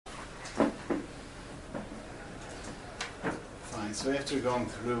And so after going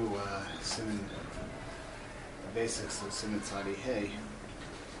through the basics of Siman Tzadi Hey,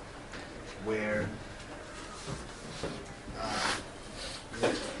 where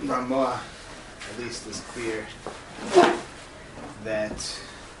the Ramah at least is clear that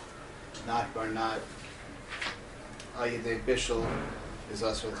not bar not Ayidei Bishul is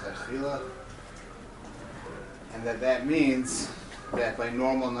Asr L'Chachila, and that means that by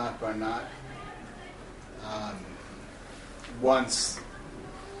normal not bar not, once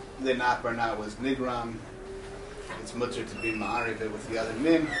the not bar not was nigram, it's mutter to be ma'ariv with the other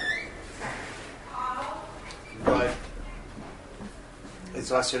min, but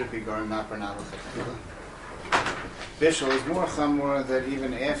it's also to be going not bar not with Chachila. Bishul is more chamor that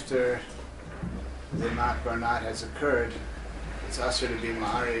even after the not bar not has occurred, it's also to be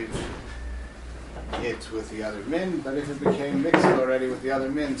ma'ariv it with the other min, but if it became mixed already with the other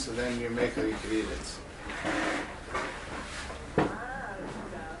min, so then you make it, you could eat it.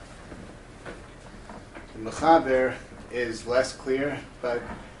 The Mechaber is less clear, but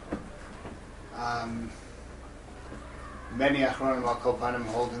many Achronim al Kol Panim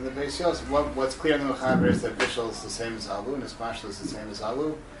hold in the Beis Yosef. What's clear in the Mechaber is that Bishul is the same as Alu, and Espashal is the same as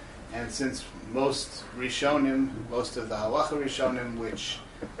Alu. And since most Rishonim, most of the Halacha Rishonim, which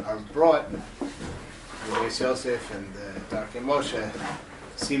are brought, the Beis Yosef and the Darkei Moshe,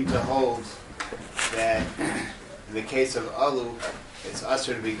 seem to hold that in the case of Alu, it's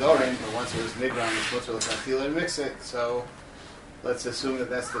usher to be going, but once it was Nigram, it's mutter l'chachila and mix it, so let's assume that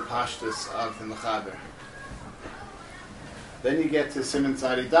that's the pashtus of the Mechaber. Then you get to Siman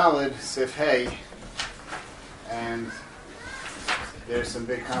Tzadi Daled, Sif Hey, and there's some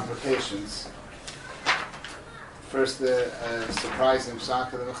big complications. First, the surprising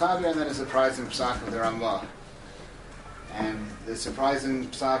psak of the Mechaber, and then a surprising psak of the Ramah. And the surprising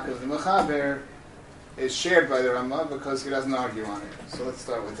psak of the Mechaber is shared by the Ramah because he doesn't argue on it. So let's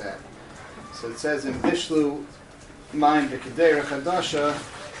start with that. So it says in Bishlu Mayim B'Kedera Chadasha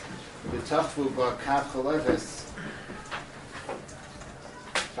B'Tachvu Ba'Kav Chaleves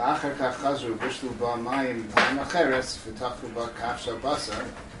V'Achar Kav Chazru Bishlu Ba'Mayim B'Macheres V'Tachvu Ba'Kav Shabasar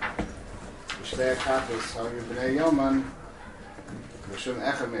V'Shtei HaKafos Hayu B'nei Yoman V'Shum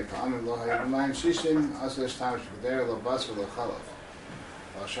Echad Mei Pa'amim Lo Hayu B'Mayim Shishin Asur Shtamish B'Kedera Lo Basar Lo Chalav.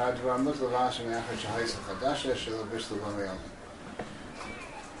 So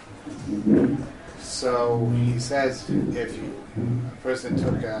he says if a person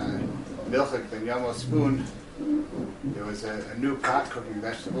took a milchik ben yomo spoon, there was a new pot cooking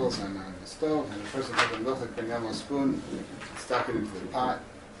vegetables on the stove, and the person took a milchik ben yomo spoon, stuck it into the pot.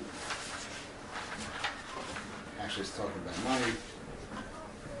 Actually, it's talking about money,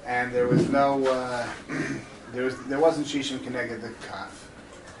 and there was no, there wasn't shishim keneged the kaf.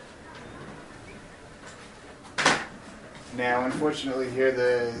 Now, unfortunately, here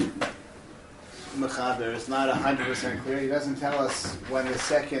the Mechaber is not 100% clear. He doesn't tell us when the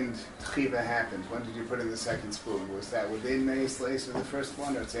second tchiva happened. When did you put in the second spoon? Was that within Meis Leis or the first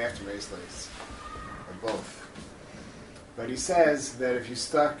one, or it's after Meis Leis? Or both. But he says that if you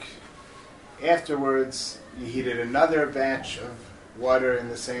stuck afterwards, you heated another batch of water in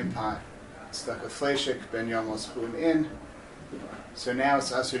the same pot, stuck a fleshik ben yomo spoon in, so now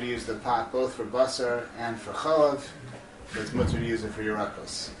it's usher to use the pot both for basar and for chalav. It's mutter to use it for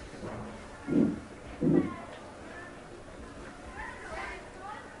Yerakos. And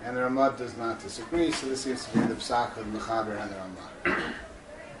the Ramah does not disagree, so this seems to be the psak of the Mechaber and the Ramah.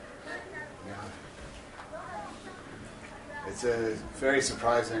 It's a very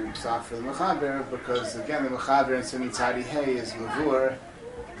surprising psak for the Mechaber because, again, the Mechaber in Siman Tzadi Hey is Mavur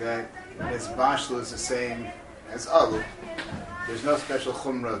that his Bashlu is the same as Alu. There's no special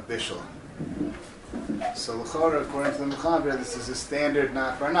Chumrah of Bishul. So l'chora, according to the Mechaber, this is a standard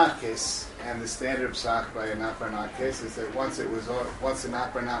not bar not case, and the standard psak by a not bar not case is that once the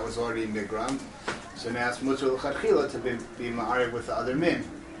not bar not was already nigram, so now it's mutter l'chachila to be ma'ariv with the other min.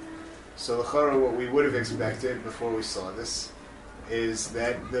 So l'chora, what we would have expected before we saw this is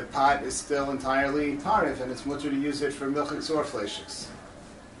that the pot is still entirely parif, and it's mutter to use it for milchiks or fleshiks.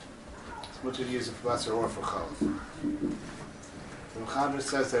 It's mutter to use it for basar or for chalav. The Mechaber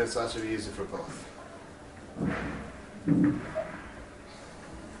says that it's also to use it for both.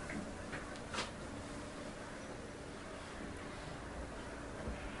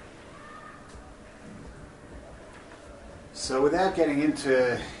 So without getting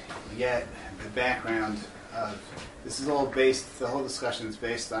into yet the background of this, is all based. The whole discussion is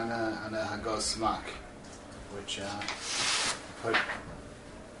based on a Hagos Smak, which I put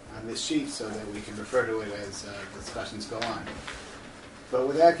on this sheet so that we can refer to it as discussions go on. But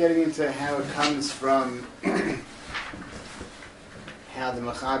without getting into how it comes from how the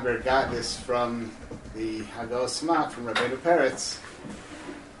Mechaber got this from the Haggadah Smak, from Rabbeinu Peretz,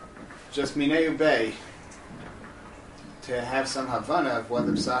 just Mineu Bey, to have some Havana of what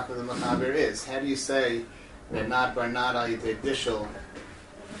the Psak of the Mechaber is. How do you say that not bar not al yidei bishul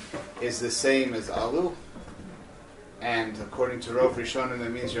is the same as alu? And according to Rov Rishonim,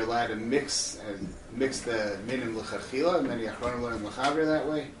 that means you're allowed to mix the minim l'chachila, and many achronim learn Mechaber that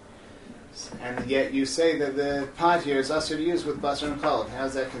way. And yet you say that the pot here is also to use with basar and chalav. How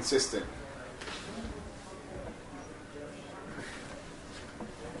is that consistent?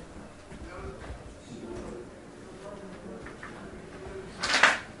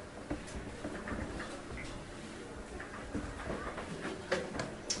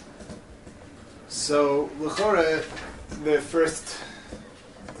 So, l'chora, the first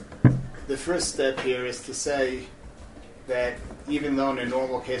step here is to say that even though in a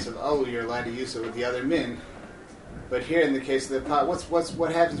normal case of alu you're allowed to use it with the other min, but here in the case of the pot,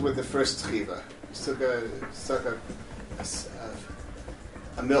 what happens with the first tchiva? You stuck a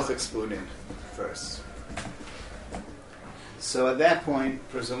milchik spoon in first. So at that point,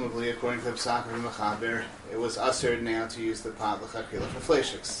 presumably according to the Psak of the Mechaber, it was ushered now to use the pot l'chachila for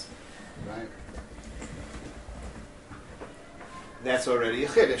fleishiks, right? That's already a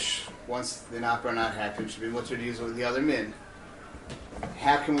chiddush. Once the not bar not happened, should be mutter to use it with the other min.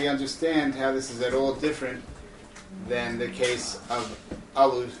 How can we understand how this is at all different than the case of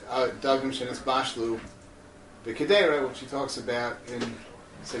alu dagim shenis bashlu b'kedera, which he talks about in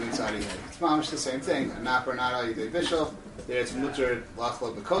Siman Tzadi Hey? It's mamish the same thing. A not bar not al yidei bishul. There it's mutter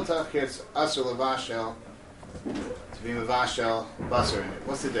lachlo b'kotach. Here it's asur levashel to be mevashel basar in it.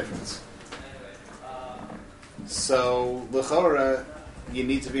 What's the difference? So, l'chora, you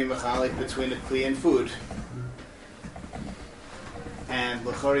need to be mechalik between a kli and food. And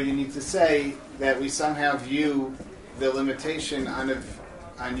l'chora, you need to say that we somehow view the limitation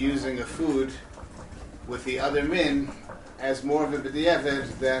on using a food with the other min as more of a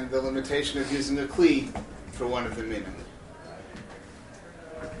b'di'evid than the limitation of using a kli for one of the minim.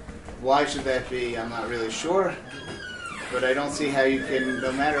 Why should that be? I'm not really sure. But I don't see how you can,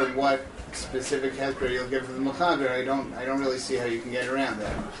 no matter what specific hesper you'll give for the Mechaber, I don't really see how you can get around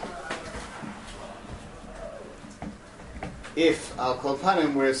that. If al kol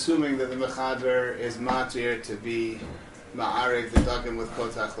panim we're assuming that the Mechaber is matir to be ma'arev the dagim with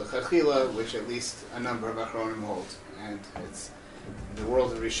kotach l'chachila, which at least a number of achronim hold, and it's in the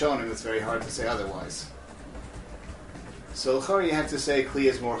world of Rishonim it's very hard to say otherwise. So l'chor you have to say kli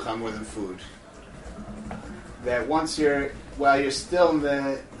is more chamor than food. That while you're still in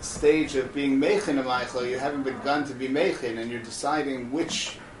the stage of being meichin a meichel, you haven't begun to be meichin, and you're deciding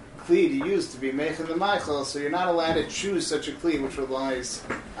which kli to use to be meichin the meichel, so you're not allowed to choose such a kli which relies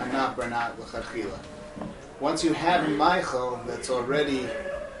on not bar not l'chachila. Once you have a meichel that's already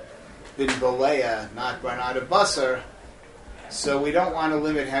been boleya, not bar not a basar, so we don't want to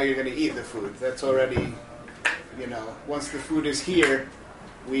limit how you're going to eat the food. That's already, once the food is here,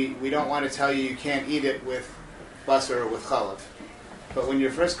 we don't want to tell you can't eat it with basar or with chalav. But when you're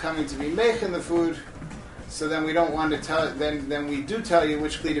first coming to be meichin the food, so then we don't want to tell it, then we do tell you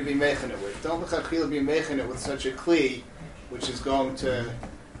which kli to be meichin it with. Don't l'chachila be meichin it with such a kli which is going to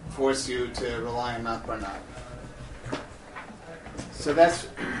force you to rely on not bar not. So that's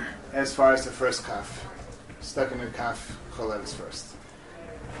as far as the first kaf. Stuck in the kaf cholev is first.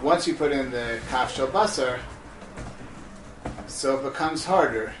 Once you put in the kaf shel basar, so it becomes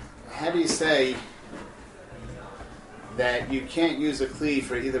harder. How do you say that you can't use a kli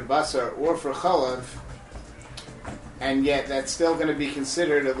for either basar or for chalav, and yet that's still going to be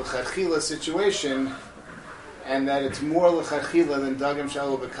considered a l'chachila situation, and that it's more l'chachila than dagim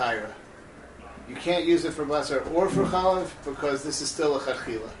shalu b'kaira? You can't use it for basar or for chalav because this is still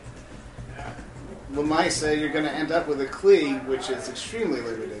l'chachila. L'maisa, you're going to end up with a kli which is extremely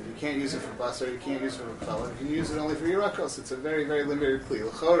limited. You can't use it for basar, you can't use it for chalav, you can use it only for yirakos. It's a very, very limited kli.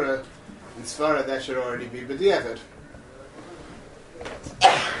 L'chora, in Svara, that should already be b'di'evid.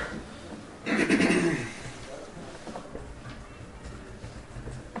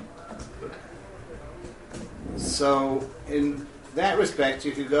 So, in that respect,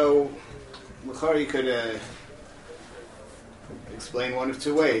 you could go, you could explain one of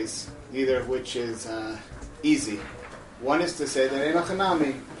two ways, either of which is easy. One is to say that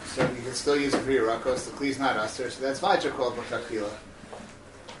enochanami, so you can still use it for yirakos, the kli is not aser, so that's vayter called b'chachila.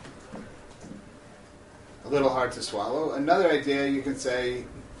 A little hard to swallow. Another idea you can say,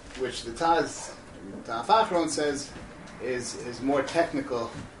 which the Ta'af Achron says is more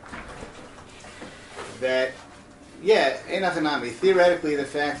technical, that theoretically the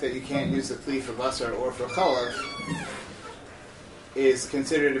fact that you can't use the kli for basar or for chalav is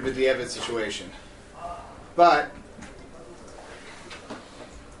considered a b'diavad situation. But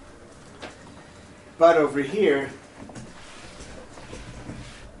over here,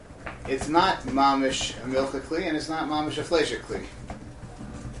 it's not mamish a milcha kli, and it's not mamish a flesha kli.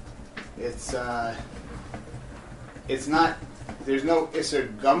 It's not. There's no iser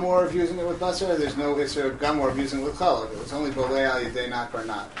gamor of using it with basar. There's no iser gamor of using it with chalav. It's only bolei al yedei not or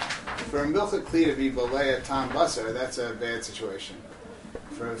not. For a milcha kli to be bolei a tam basar, that's a bad situation.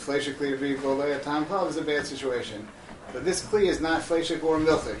 For a flesha kli to be bolei a tam chalav is a bad situation. But this kli is not fleshik or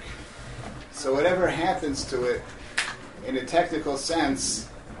milchik. So whatever happens to it, in a technical sense,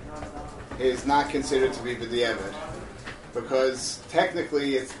 is not considered to be b'diavad, because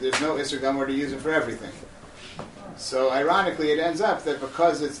technically there's no Isser Gamor to use it for everything. So ironically, it ends up that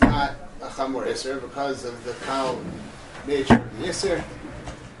because it's not a Chamor Isser, because of the Kal nature of the Isser,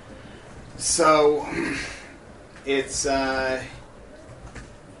 so it's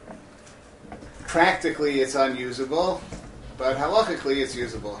practically it's unusable, but halachically it's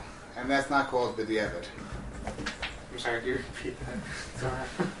usable. And that's not called b'diavad. I'm sorry, can you repeat that? Sorry.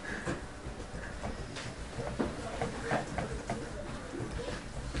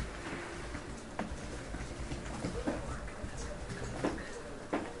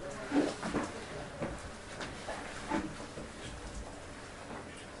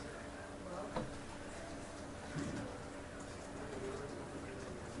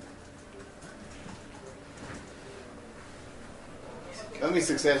 Let me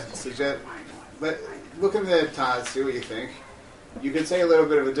suggest. Look at the Taz, see what you think. You can say a little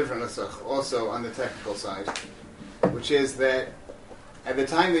bit of a different nusach also on the technical side, which is that at the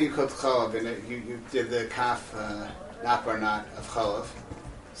time that you cooked chalav in it, you did the kaf not bar not of chalav.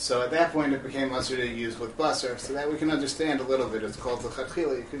 So at that point, it became usher to use with basar, so that we can understand a little bit. It's called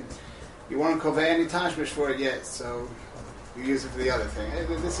l'chatchila. You weren't kovei any tashmish for it yet, so you use it for the other thing.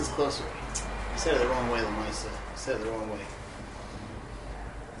 This is closer. You said it the wrong way, Lamaisa. You said it the wrong way.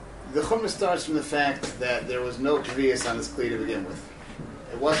 The Chumrah starts from the fact that there was no kaviyas on this kli to begin with.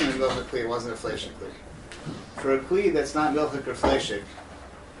 It wasn't a milchik kli, it wasn't a fleshik kli. For a kli that's not milchik or fleshik,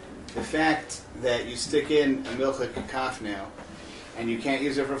 the fact that you stick in a milchik kaf now, and you can't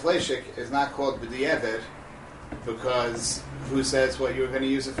use it for fleshik, is not called b'diavad, because who says what you were going to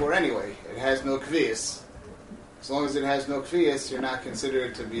use it for anyway? It has no kaviyas. As long as it has no kaviyas, you're not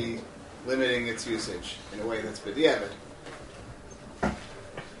considered to be limiting its usage in a way that's b'diavad.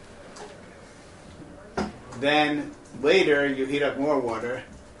 Then later you heat up more water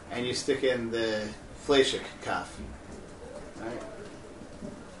and you stick in the fleshik kaf. Right?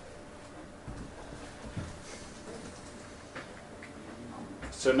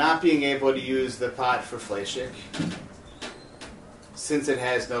 So not being able to use the pot for fleshik, since it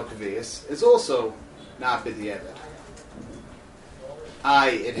has no kaviyas, is also not b'diavad.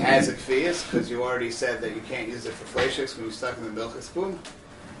 It has a kaviyas because you already said that you can't use it for fleshiks when you stuck in the milk spoon.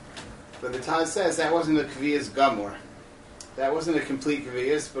 But the Taz says that wasn't a kaviyas gamor. That wasn't a complete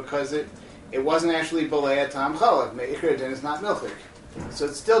kaviyas because it wasn't actually bolei tam chalav. Me'ikr and it's not milchik. So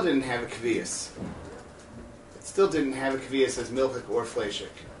it still didn't have a kaviyas. It still didn't have a kaviyas as milchik or fleshik.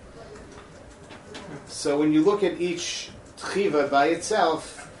 So when you look at each tchiva by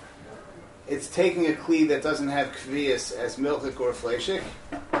itself, it's taking a kli that doesn't have kaviyas as milchik or fleshik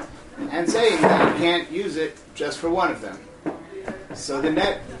and saying that you can't use it just for one of them. So the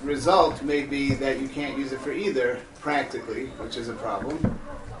net result may be that you can't use it for either, practically, which is a problem.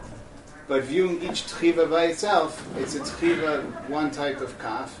 But viewing each tchiva by itself, it's a tchiva, one type of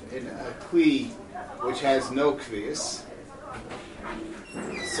kaf, in a kli which has no kvias.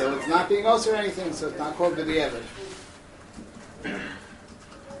 So it's not being also anything, so it's not called b'diavad.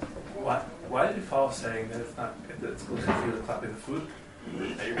 Why did you follow saying that it's not, that it's supposed to feel clapping the food?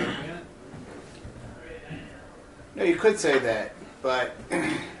 Are you working it? No, you could say that. But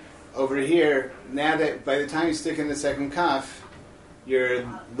over here, now that by the time you stick in the second kaf, you're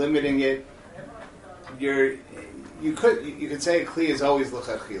limiting it. You could say a kli is always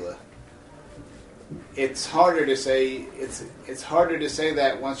l'chadchila. It's harder to say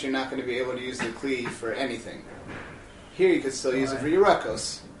that once you're not going to be able to use the kli for anything. Here you could still use it for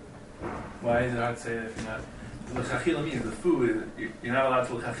yurakos. Why is it hard to say that if you're not? L'chadchila means the food. You're not allowed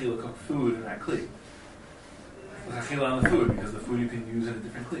to l'chadchila cook food in that kli. L'chadchila on the food, because the food you can use in a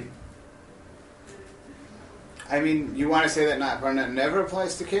different kli. I mean, you want to say that Barnett never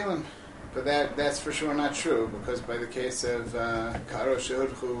applies to Kalim, but that's for sure not true, because by the case of Karo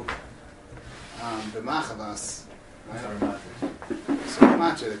Shehudchu B'Machavas, so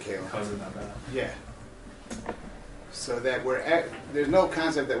Macha the Kalim. Because of that bad. Yeah. So that there's no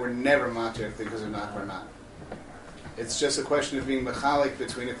concept that we're never Macha because of not or not. It's just a question of being mechalik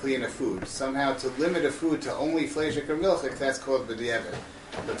between a kli and a food. Somehow to limit a food to only fleshik or milchik, that's called b'di'evet.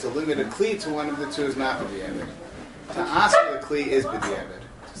 But to limit a kli to one of the two is not b'di'evet. To ask for the kli is b'di'evet.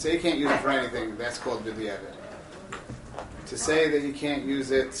 To say you can't use it for anything, that's called b'di'evet. To say that you can't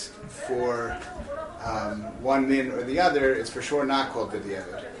use it for one min or the other is for sure not called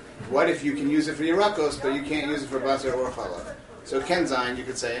b'di'evet. What if you can use it for Yerakos, but you can't use it for basar or chalav? So Kenzain, you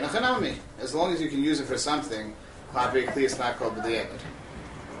could say, Nachanami. As long as you can use it for something, Klapi Kli is not called b'di'evet.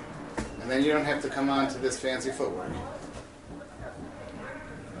 And then you don't have to come on to this fancy footwork.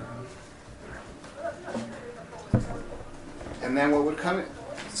 And then what would come...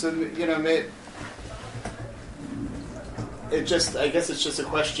 So, it just, I guess it's just a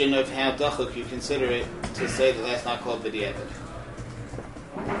question of how dachuk you consider it to say that that's not called b'di'evet.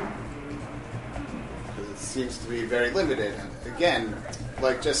 Because it seems to be very limited. And again,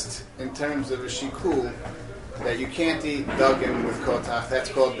 like just in terms of a shikul, that you can't eat dugim with kotach, that's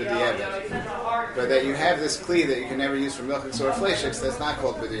called b'di'evet. But that you have this kli that you can never use for milchiks or fleishiks, that's not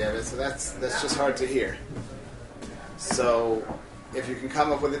called b'di'evet. So that's just hard to hear. So if you can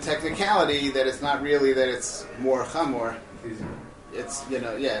come up with a technicality that it's not really that it's more chamor, it's,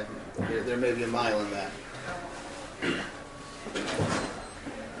 there may be a mile in that.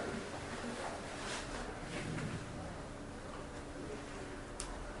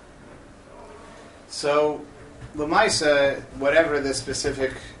 So, l'maisa, whatever the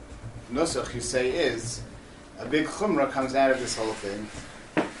specific nusach you say is, a big chumrah comes out of this whole thing.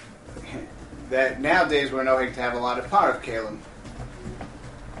 That nowadays we're knowing to have a lot of parav kalim.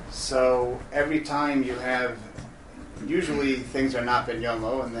 So every time you have, usually things are not ben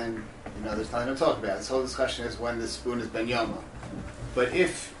yomo, and then there's nothing to talk about. This whole discussion is when the spoon is ben yomo. But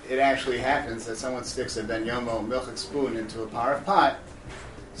if it actually happens that someone sticks a ben yomo milchik spoon into a parav pot,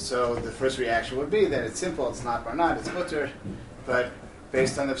 so the first reaction would be that it's simple, it's not barnat, it's mutter. But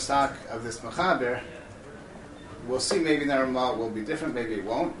based on the psak of this mechaber, we'll see maybe the Ramah will be different, maybe it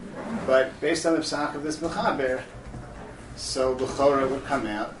won't. But based on the psak of this mechaber, so the Chorah would come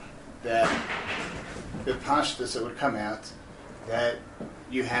out that the pashtus it would come out that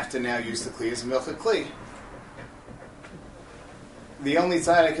you have to now use the kli as a milchik kli. The only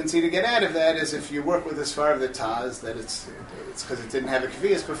side I can see to get out of that is if you work with as far of the Taz, that it's because it didn't have a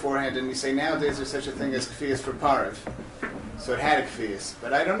kfiyas beforehand, and you say nowadays there's such a thing as kfiyas for parav. So it had a kfiyas.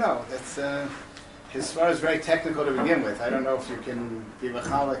 But I don't know. That's as far as very technical to begin with. I don't know if you can be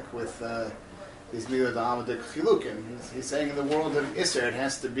mechalik with these milad amadic chilukim. He's saying in the world of Isser it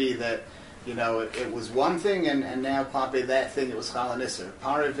has to be that it was one thing and now pape that thing it was chal and Isser.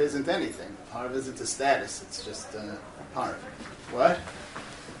 Parav isn't anything. Parav isn't a status. It's just parav. What?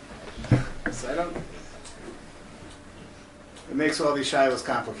 So I don't... It makes all these shilas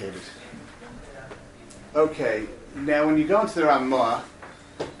complicated. Okay, now when you go into the Ramah,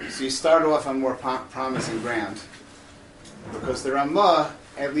 so you start off on more promising ground, because the Ramah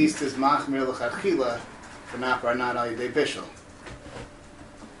at least is machmir l'chadchila for not barnat al yidei bishul.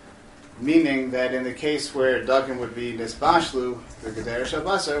 Meaning that in the case where dugim would be nisbashlu, the geder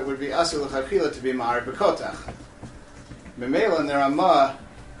shabasar would be asur l'chadchila to be ma'ar b'kotach. Memela in the Ramah,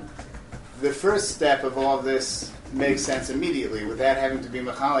 the first step of all of this makes sense immediately without having to be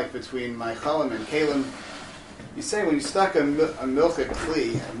mechalik between my chalim and kalim. You say when you stuck a milchik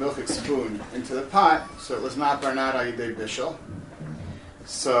kli, a milchik spoon, into the pot, so it was not barnat al yidei bishul.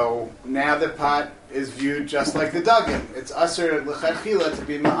 So now the pot is viewed just like the dugim. It's asur l'chadchila to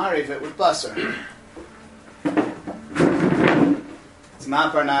be ma'ariv it with basar. It's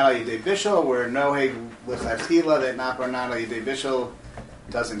not barnat al yidei bishul. We're noheg l'chadchila that not barnat al yidei bishul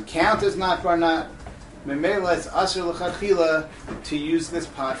doesn't count as not barnat. Memela it's asur l'chadchila to use this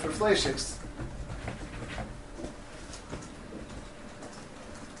pot for fleishiks.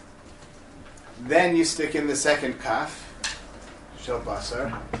 Then you stick in the second kaf, shel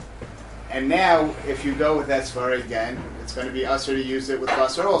basar, and now if you go with that svara again, it's going to be asur to use it with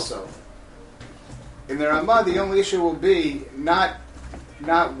basar also. In the Ramah, the only issue will be not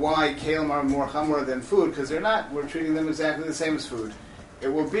why kalim are more chamor than food, because they're not. We're treating them exactly the same as food. It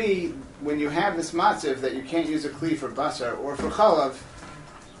will be when you have this matziv that you can't use a kli for basar or for chalav.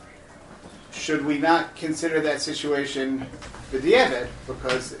 Should we not consider that situation b'di'evet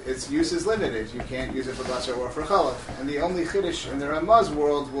because its use is limited? You can't use it for basar or for chalav. And the only chiddush in the Ramah's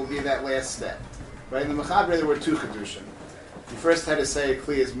world will be that last step. Right? In the Mechaber there were two chidushim. You first had to say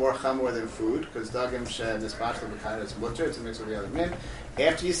kli is more chamor than food because dagim she'nisbachel b'kayim is mutter to mix with the other min.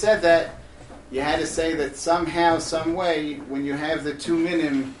 After you said that, you had to say that somehow, some way, when you have the two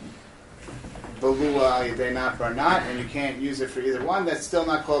minim balua yidei not barnat, and you can't use it for either one, that's still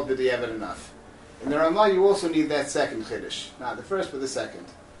not called b'di'evet enough. In the Ramah, you also need that second chiddush, not the first, but the second.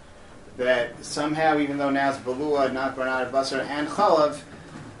 That somehow, even though now it's balua, not barnat, basar, and chalav,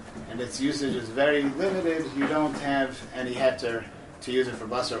 and its usage is very limited, you don't have any heter to use it for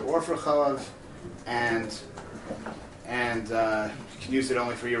basar or for chalav, and you can use it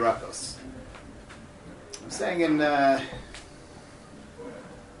only for yerakos. I'm saying in the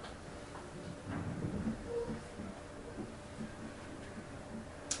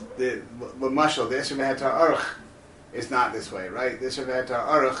Mashal, the Isra V'Hetar Aruch is not this way, right? The Isra V'Hetar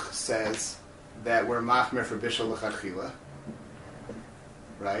Aruch says that we're machmir for bishul l'chadchila,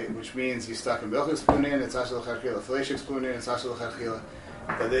 right? Which means you stuck in bilchik spoonin, it's asher l'chadchila, felashik spoonin, it's asher l'chadchila.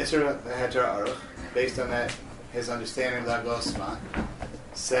 But the Isra V'Hetar Aruch, based on that, his understanding of that Gosma,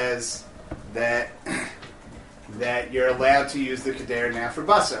 says that you're allowed to use the keder now for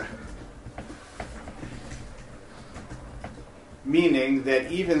basar. Meaning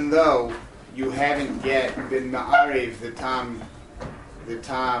that even though you haven't yet been ma'ariv the tam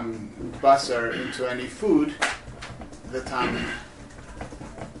basar into any food, it's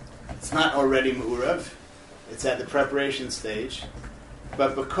not already mu'urav, it's at the preparation stage,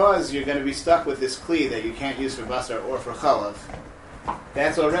 but because you're going to be stuck with this kli that you can't use for basar or for chalav,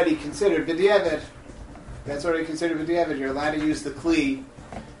 that's already considered b'diavad. You're allowed to use the kli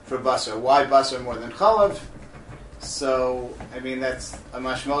for basar. Why basar more than chalav? So, I mean, that's a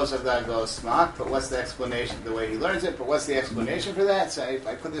mashmos of that goes smak, but what's the explanation, the way he learns it, but what's the explanation for that? So I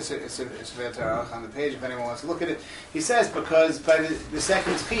put this on the page if anyone wants to look at it. He says because by the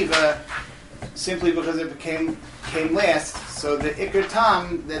second tchiva, simply because it came last, so the ikr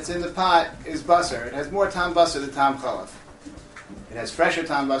tam that's in the pot is basar. It has more tam basar than tam chalav. It has fresher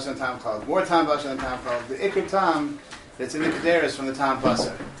tam basar than tam chalav, more tam basar than tam chalav. The ikr tam that's in the keder is from the tam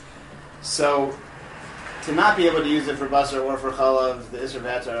basar. So, to not be able to use it for basar or for chalav, the Isra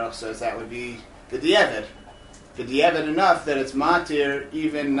V'Hetar says that would be the diavad. The diavad enough that it's matir,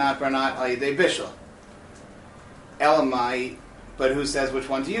 even not barnat al yidei bishul. Elamai, but who says which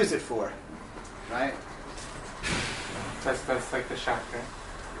one to use it for? Right? That's like the shot, right?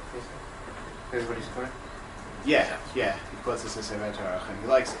 Is what he's doing? Yeah. He puts this Isra V'Hetar and he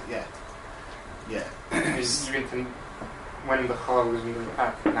likes it, yeah. He's going to, when the chalav was in the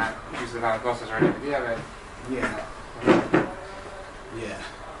pot, not use the valagosas or anything. Yeah.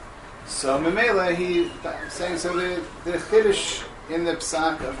 So Memela, he's saying, so the chiddush in the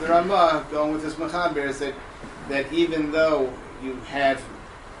psak of the Ramah, going with this mechaber, is that even though you have,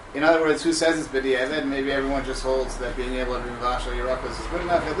 in other words, who says it's b'diavad? Maybe everyone just holds that being able to be vashal yerakos is good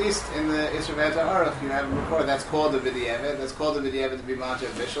enough. At least in the Isra V'Hetar Aruch, you have a record that's called the b'diavad. That's called the b'diavad to be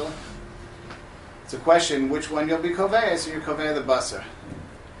matir bishul. It's a question which one you'll be kovei, so you're kovei the basar.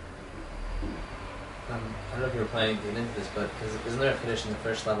 I don't know if you were planning to get into this, but isn't there a condition in the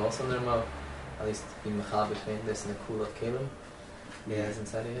first level also in the Ramah, at least being mechal between this and the kul of kalim? Yeah, is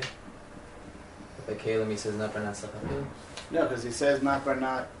inside of it. But by kalim he says not barnat sachachil. No, because he says not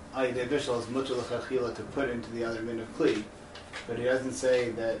barnat al yidei bishul is mutar l'chachila to put into the other min of kli, but he doesn't say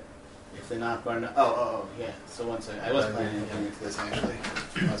that if they're not barnat. Oh, yeah. So one second, I was planning on getting into this actually.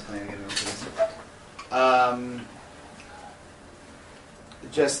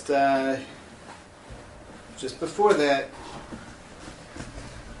 Just before that,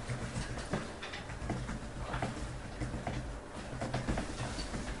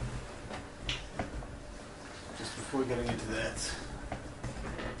 before getting into that,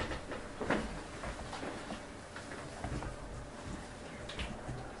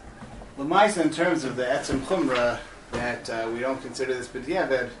 L'maisa, in terms of the etzem chumrah, that we don't consider this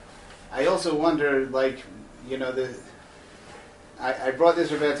b'diavad, I also wonder, I brought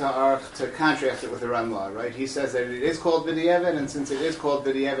this Isra V'Hetar Aruch to contrast it with the Ramah, right? He says that it is called b'diavad, and since it is called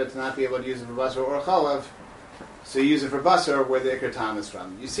b'diavad to not be able to use it for basar or chalav, so you use it for basar where the ikr tam is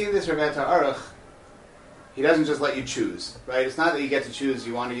from. You see this Isra V'Hetar Aruch, he doesn't just let you choose, right? It's not that you get to choose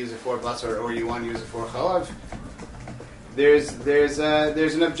you want to use it for basar or you want to use it for chalav. There's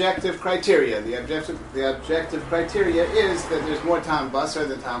an objective criteria. The objective criteria is that there's more tam basar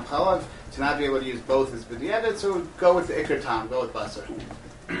than tam chalav. To not be able to use both is b'diavad, so go with the ikr tam, go with basar.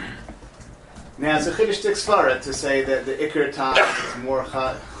 Now it's a chiddush svara to say that the ikr tam is more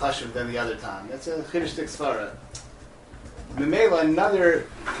chashuv than the other tam. That's a chiddush svara. Memela, another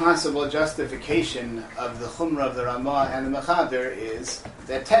possible justification of the chumrah of the Ramah and the mechaber is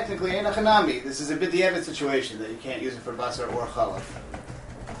that technically ein achanami. This is a b'diavad situation that you can't use it for basar or chalav.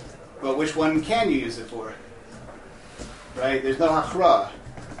 But which one can you use it for? Right? There's no hachra.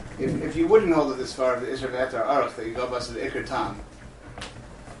 If you wouldn't hold it this far of the Isra V'Hetar Aruch, that you go basar the ikr tam.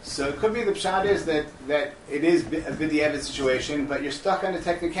 So it could be the pshat is that it is a b'diavad situation, but you're stuck on a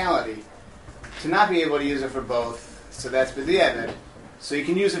technicality. to not be able to use it for both, so that's b'di'evet. So you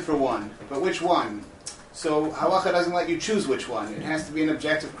can use it for one, but which one? So halacha doesn't let you choose which one. It has to be an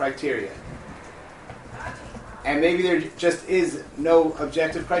objective criteria. And maybe there just is no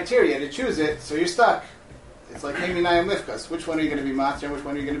objective criteria to choose it, so you're stuck. It's like Heminayim Lifkas. Which one are you going to be matzah and which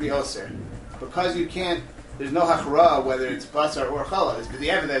one are you going to be oser? Because you can't, there's no hachra whether it's basar or challah. It's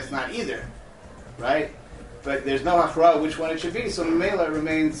b'di'evet that it's not either, right? But there's no hachra which one it should be, so Mela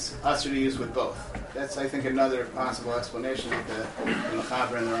remains aser to use with both. That's, I think, another possible explanation of the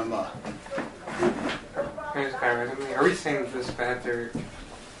Mechaber and the Ramah. Are we saying this Beheter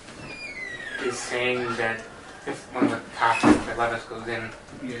is saying that if when the kaf, the lettuce goes in,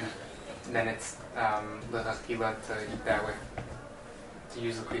 then it's l'chachila to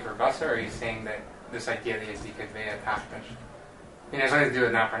use the kli for basar, or are you saying that this idea that is dikadveya tachmish? It has nothing to do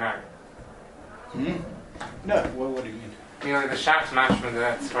with not or not. No, what do you mean? The shop's mashma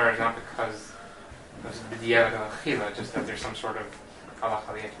that as far as not because of the diavad of l'chachila, just that there's some sort of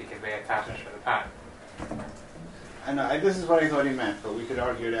halacha that dikadveya tachmish for the pot. I know, this is what I thought he meant, but we could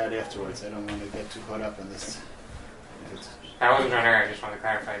argue it out afterwards. I don't want to get too caught up in this. I wasn't trying to I just want to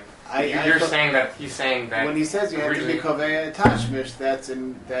clarify. You're saying that he's saying that when he says you have to be koveya tashmish,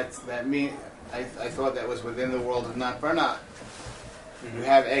 that mean I thought that was within the world of not barnat. Mm-hmm. You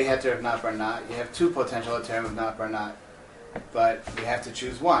have a heter of not barnat. You have two potential heterim of not barnat, but you have to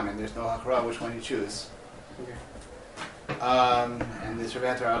choose one, and there's no hachra which one you choose. Okay. And this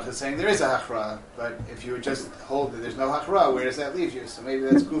Rav Aruch is saying there is a hachra, but if you would just hold that there's no hachra, where does that leave you? So maybe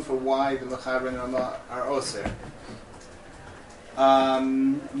that's good for why the Mechaber and the Ramah are oser.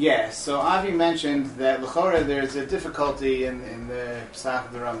 So Avi mentioned that l'chora there's a difficulty in the Pesach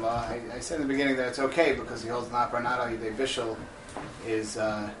of the Ramah. I said in the beginning that it's okay because he holds not barnat al yidei bishul is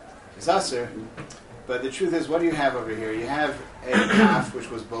aser. But the truth is, what do you have over here? You have a kaf which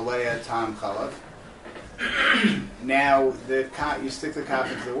was bolea tam chalav. Now you stick the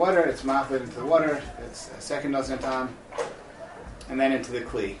kaf into the water, it's machlit into the water, it's a second nosen tam, and then into the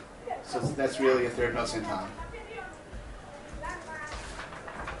kli. So that's really a third nosen tam.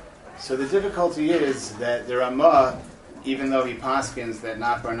 So the difficulty is that the Ramah, even though he paskins that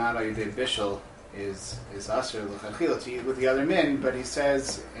not barnat al yidei bishul is asher l'chachila to eat with the other min, but he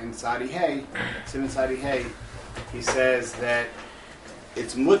says in Sadi Hay, Simon Sadi Hay, he says that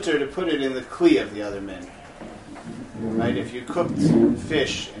it's mutter to put it in the kli of the other min. Right? If you cooked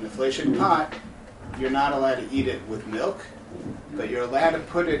fish in a fleshik pot, you're not allowed to eat it with milk, but you're allowed to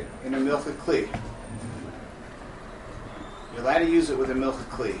put it in a milchik kli. You're allowed to use it with a milchik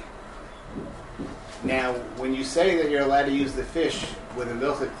kli. Now, when you say that you're allowed to use the fish with a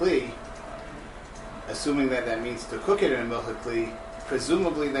milchik kli, assuming that means to cook it in a milchik kli,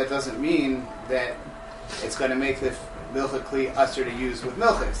 presumably that doesn't mean that it's going to make the milchik kli usher to use with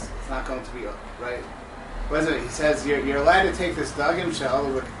milchiks. It's not going to be, right? He says you're allowed to take this dagim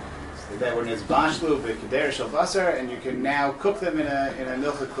shell that were nizbashlu b'keder shel basar, and you can now cook them in a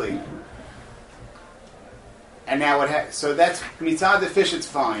milchik kli. And now so that's mitzad the fish. It's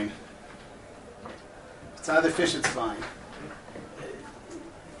fine. Mitzad the fish. It's fine.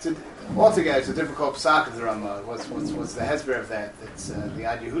 Altogether, it's a difficult psak of the Ramah. What's the hesber of that? It's the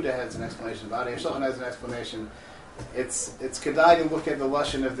Ad Yehuda has an explanation. The Ad Yeshochan has an explanation. It's kedai to look at the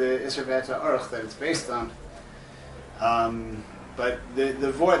lashon of the Isser V'Eta Aruch that it's based on. But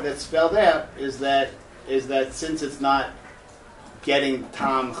the vort that's spelled out is that since it's not getting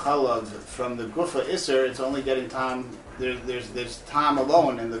tam chalav from the gufa Isser, it's only getting tam. There's tam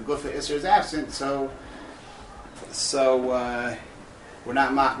alone, and the gufa Isser is absent. So we're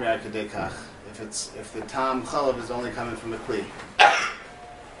not machmir ad kedei kach if the tam chalav is only coming from the kli.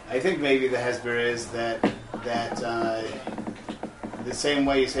 I think maybe the hesber is that the same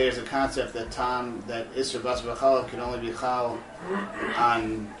way you say there's a concept that Isser Basar B'Chalav can only be chal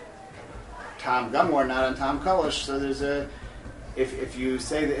on tam gamor, not on tam kolosh. So there's if you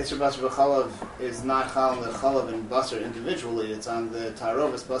say the Isser Basar B'Chalav is not chal on the chalav and basar individually, it's on the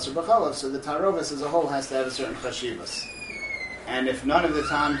tarovis Basar B'Chalav. So the tarovis as a whole has to have a certain chashivas. And if none of the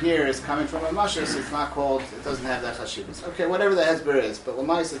tam here is coming from a mashas, it's not called. It doesn't have that chashivas. Okay, whatever the hesber is, but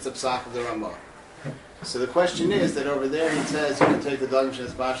l'mais it's a psak of the Ramah. So the question is that over there he says you can take the dagim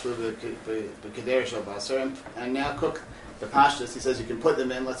shenes bashlu b'keder shel basar and now cook the pashtus. He says you can put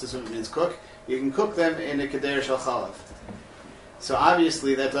them in. Let's assume it means cook. You can cook them in a keder shel chalav. So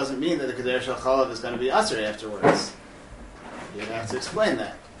obviously that doesn't mean that the keder shel chalav is going to be aser afterwards. You have to explain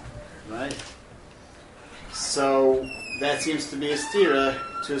that, right? So that seems to be a stira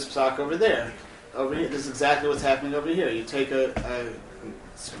to his psak over there. Over here, this is exactly what's happening over here. You take a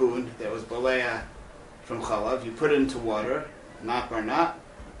spoon that was bolea from chalav, you put it into water, not barnat,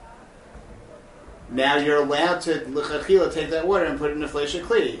 now you're allowed to l'chachila take that water and put it in a fleisha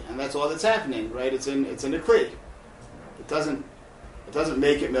kli, and that's all that's happening, right? It's in a kli. It doesn't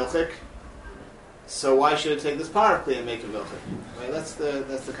make it milchik. So why should it take this power kli and make it milchik? Right? That's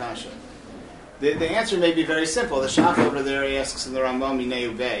the kasha. The answer may be very simple. The Shach over there asks in the Rambam Minei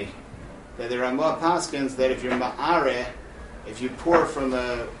Ubei that the Rambam paskins that if you're ma'areh, if you pour from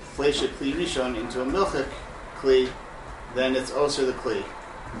a fleisha kli rishon into a milchik kli, then it's also the kli.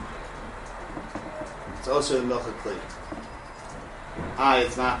 It's also the milchik kli.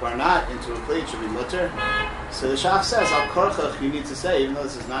 It's not barnat into a kli, it should be mutter. So the Shach says, al korchach, you need to say, even though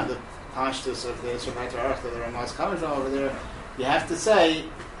this is not the pashtus of the Survivor Arach that the Ramah is coming from over there, you have to say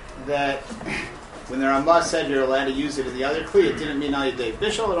that when the Ramah said you're allowed to use it in the other kli, it didn't mean al yidei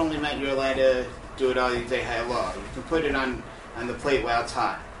bishul, it only meant you're allowed to do it al yidei haylah. You can put it on the plate while it's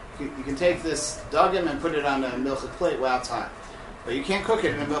hot. You can take this dagim and put it on a milchik plate while it's hot. But you can't cook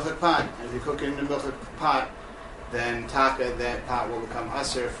it in a milchik pot. And if you cook it in a milchik pot, then taka, that pot will become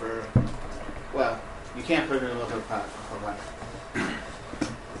usher for, well, you can't put it in a milchik pot.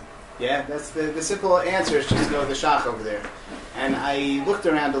 Yeah, that's the simple answer is just go with the Shach over there. And I looked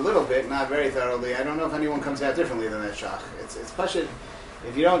around a little bit, not very thoroughly. I don't know if anyone comes out differently than that Shach. It's pashut.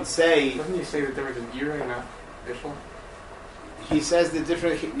 If you don't say... Doesn't he say that there was an Ira and not Bishul? He says the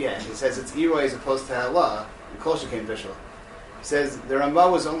different... Yeah, he says it's Iroi as opposed to Ha'lah. And Kol Shekain Bishul. He says the Ramah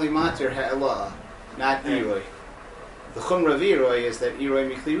was only Matir Ha'lah, not Iroi. The Chumra of Iroi is that Iroi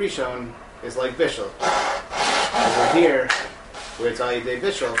Mikli Rishon is like Bishul. Over here, where it's Al Yidei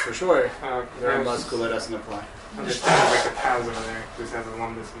Bishul, for sure, the Ramah's Kula doesn't apply. I'm just thinking like the paths over there. Just has a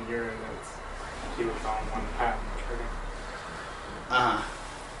one that's in Ira and it's he would call one path.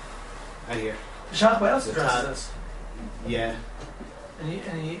 I hear. The Shach by us addresses this. Yeah. And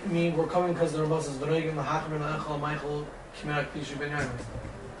I mean, we're coming because the Ramah says, "V'noigim l'hachmer l'echol Michael kimerak pishu ben yamin."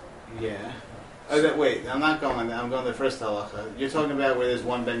 Yeah. Wait, I'm not going there. I'm going to the first halacha. You're talking about where there's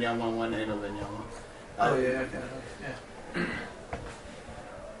one ben yama and one eno ben yama. Oh yeah, okay, yeah.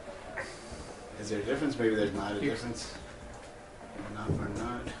 Is there a difference? Maybe there's not a difference. Not or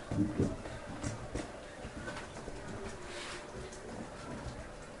not.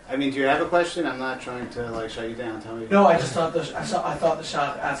 I mean, do you have a question? I'm not trying to shut you down. Tell me. No, I just thought I thought the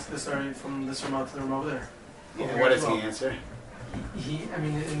Shach asked this already from this Ramah to the Ramah over there. Yeah, what does he answer?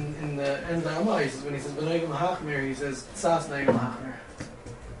 In the end of the Ramah, he says when he says "V'noigim l'hachmer," he says "Tzas noigim l'hachmer."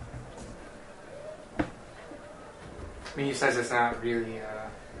 I mean, he says it's not really.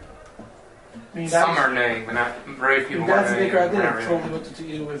 I mean, some are naying, but not very few. That's the Baker idea. Told me what to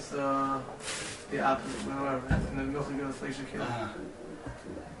do with the opposite, whatever, and then milchik goes fleisha kila.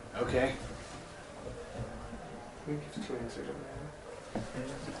 Okay. We give two answers over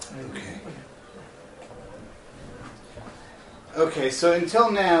there. Okay. Okay, so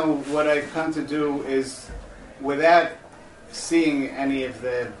until now, what I've come to do is, without seeing any of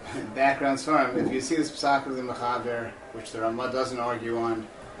the backgrounds for him, if you see this Pesach of the Mechaber, which the Ramah doesn't argue on,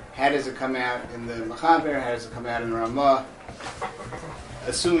 how does it come out in the Mechaber, how does it come out in the Ramah,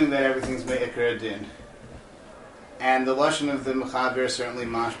 assuming that everything's Me'ikar Adin. And the Lashon of the Mechaber certainly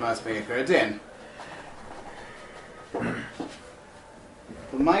mashmas Me'ikar Adin.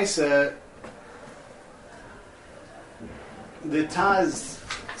 The Maisa, the Taz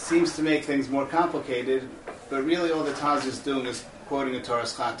seems to make things more complicated, but really all the Taz is doing is quoting a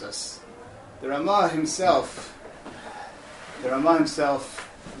Torah's Chatas. The Ramah himself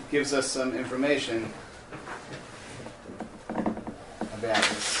gives us some information about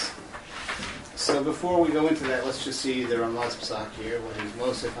this. So before we go into that, let's just see the Ramah's Pesach here, what he's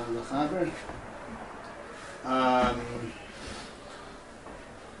Mosef on the Mechaber.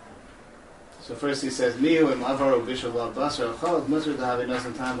 So first he says, Mihu im avaru bishul al basar chol mutar dahavi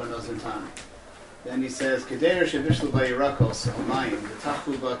nozin tam ba nozin tam. Then he says, Kedera shebishlu ba yirakos mayim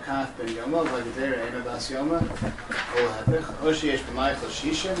v'tachu ba kaf ben yoma v'kedera ena bas yoma ol hapich oshi yesh b'maychel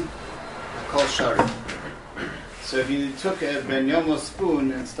shishin kol shari. So if you took a ben yomo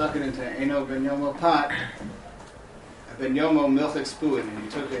spoon and stuck it into an eno ben yomo pot, a ben yomo milchik spoon, and you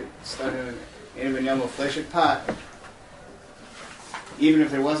took it, stuck it in an eno ben yomo fleshik pot, even if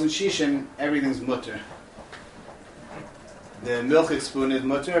there wasn't shishin, everything's mutter. The milchik spoon is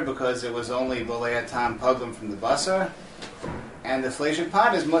mutter because it was only bolei tam puglim from the basar, and the fleshik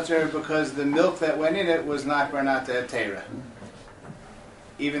pot is mutter because the milk that went in it was not barnata etera.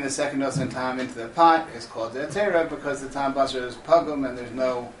 Even the second nosen tam into the pot is called etera because the tam basar is puglim and there's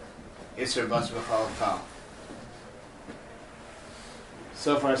no isser basar b'chal kal.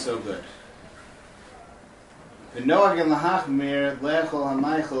 So far, so good. V'noag in lahachmir lechol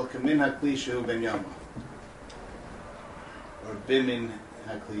hamaychel kamin hakli shehu ben yoma. Or bimin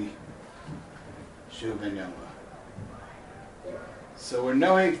hakli Shu ben Yoma. So we're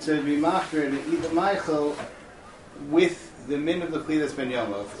knowing to be machmir to eat the Michael with the min of the Kli that's ben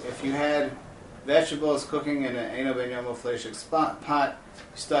Yoma. If you had vegetables cooking in an Eino ben Yoma fleshik pot,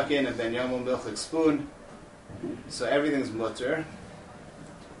 stuck in a ben Yoma milchik spoon, so everything's mutter.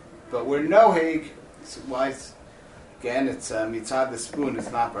 But we're nohig, why it's, again, it's mitzad the spoon,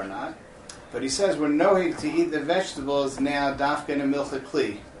 it's not barnat. But he says we're nohig to eat the vegetables now dafka in a milchik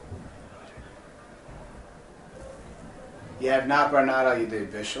kli. You have not barnat al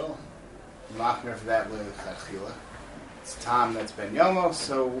yidei bishul. Machmer for that l'chachila. It's tam that's ben yomo,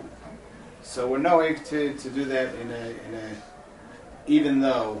 so we're nohig to do that in a even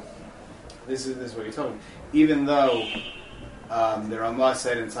though this is what you're talking. Even though the Ramah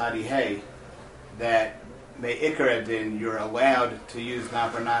said in Tzadi Hay that me'ikar din you're allowed to use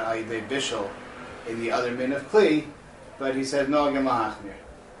not barnat al yidei bishul in the other min of kli, but he says no gemahachmir.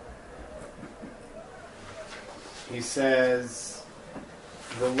 He says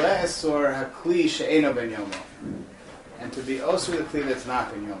the le'esor hakli she'eno ben yomo, and to be osur the kli that's not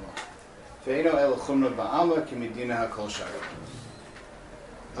ben yomo. Ve'eno el chumra ba'alma kimidina hakol shari.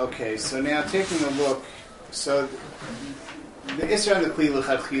 Okay, so now taking a look, so the isra on the kli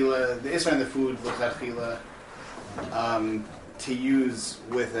l'chadchila, the isra on the food l'chadchila, to use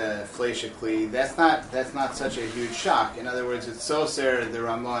with a flesha kli, that's not such a huge shock. In other words, it's soser the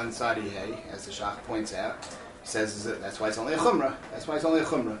Ramah and Tzadi Hay, as the Shach points out. He says that's why it's only a chumrah. That's why it's only a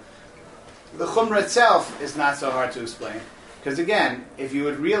chumrah. The chumrah itself is not so hard to explain. Because again, if you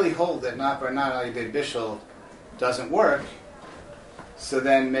would really hold that not barnat al yidei bishul doesn't work, so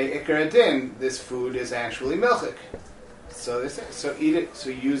then me'ikar adin, this food is actually milchik. So eat it, so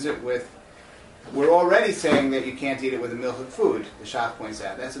use it with, we're already saying that you can't eat it with a milchik food, the Shach points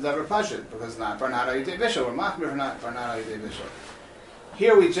out. That's a davar pashut, because not barnat al yidei bishul, we're machmir for not barnat al yidei bishul.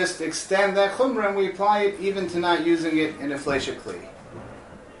 Here we just extend that chumrah and we apply it even to not using it in a flesha kli.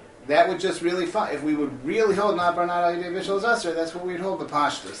 That would just really fine. If we would really hold not barnat al yidei bishul zasser, that's what we'd hold the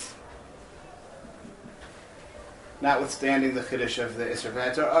pashtus. Notwithstanding the chiddush of the isra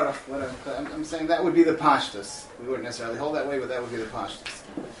v'et or arach, whatever. I'm saying that would be the pashtus. We wouldn't necessarily hold that way, but that would be the pashtus.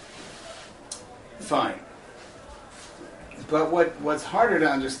 Fine. But what's harder to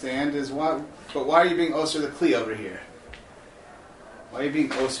understand is why are you being osir the kli over here? Why are you being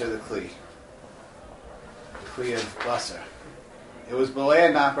osir the kli? The kli of basar. It was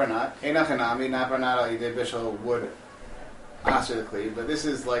balei not barnat. Einachanami not barnat al yidei bishul would osir the kli, but this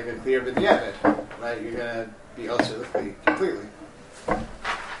is like a clear b'diavad, right? You're gonna be osir the kli completely.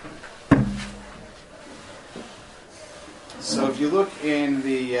 So if you look in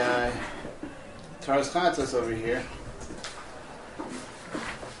the Taras Chatzos over here,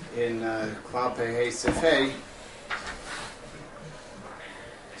 in Klal Pei Sefei,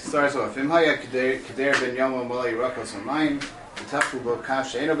 starts off, Im haya keder ben yomo malay rakos amayim, v'tafku bo kaf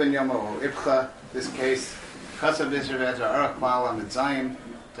she'eno ben yomo o ibcha, this case, kasav v'isravet ha'arak mal ha'mitzayim,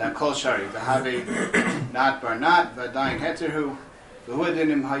 kol shari, v'havi not barnat, v'adayin heterhu,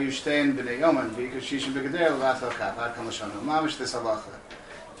 v'huadinim hayushtein b'nei yoman, v'yikashishim b'keder l'vatal kaf, ad kam l'shon ha'mamish this halacha.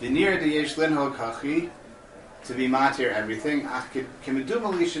 V'nir d'yesh linho kachi, to be matir everything, ach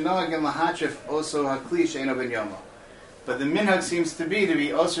k'medumali shenoagim lahatrif oso hakli she'eno ben yomo. But the minhag seems to be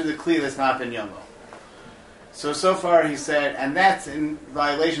osir the kli that's not ben yomo. So far he said, and that's in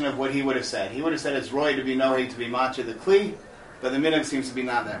violation of what he would have said. He would have said it's roy to be nohig to be matir the kli, but the minhag seems to be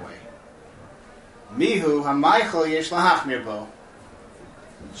not that way. Mihu hamaychel yesh lahachmir bo,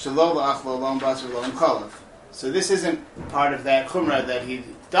 shelo la'achlo lo basar lo cholav. So this isn't part of that chumrah that he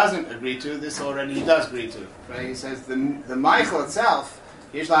doesn't agree to. This already he does agree to. Right? He says the maychel itself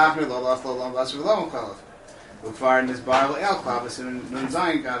yesh lahachmir lo la'achlo lo basar lo cholav. Ufar in this Bible El Klavas and Nun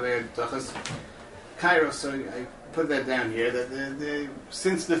Zayin Gaber Dachas Kairos. So I put that down here. That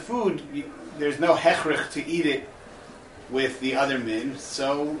since the food there's no hechrich to eat it with the other min,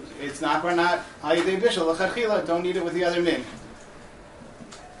 so it's not barnat al yidei bishul l'chadchila. Don't eat it with the other min.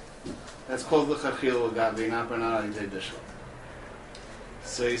 That's called l'chadchila l'gabi, not barnat al yidei bishul.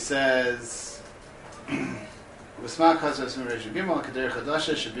 So he says. V'smak hazas m'reish gimel kader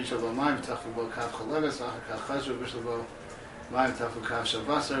chadasha shebishal bo mayim v'tachvu bo kaf choleves v'achar kaf chazru bishal bo mayim v'tachvu kaf shal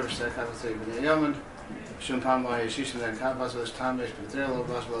basar v'shtei kaf v'tzei b'nei yomen shum pam lo hayishishim then kaf basar v'shtam besh b'ter lo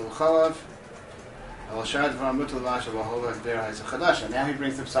basar lo v'chalav al shad v'ram mutal v'ashal v'hol ha'kder ha'isa chadasha. Now he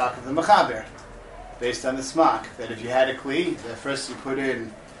brings the psak of the mechaber based on the smak that if you had a kli, that first you put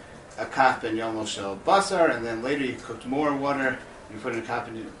in a kaf ben yomo shal basar and then later you cooked more water, you put in a kaf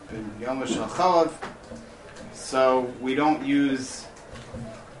ben yomo shal chalav. So we don't use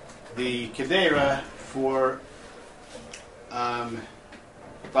the kedera for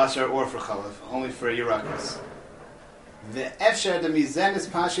basar or for chalav, only for yirakas. The efshar the mizen is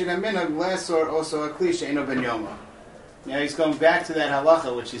pashid aminag lesor also a cliche eno ben yoma. Now he's going back to that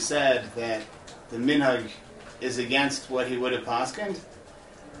halacha which he said that the minhag is against what he would have paskened,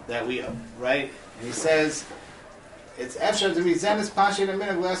 that we right, and he says it's efshar the mizen is pashid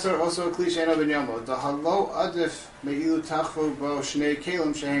aminag lesor also a cliche eno ben yoma. The halo adif meilu tachvu bo shnei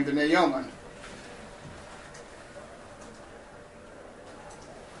kelim shehem b'nei yoman.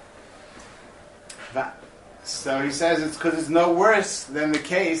 So he says it's because it's no worse than the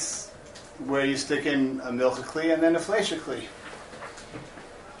case where you stick in a milcha kli and then a fleisha kli.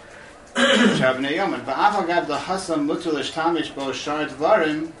 Shabnei yoman. Va'avagad lahasam mutulish tamish bo shar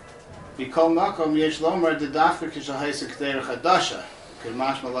dvarim b'kol makom yesh lomar dedafka kishahaisa k'deir chadasha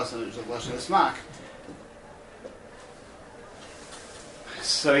k'mashma lashon esmak.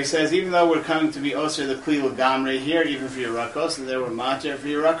 So he says even though we're coming to be osir the kli l'gamrei here, even for Yerakos, and there were matir for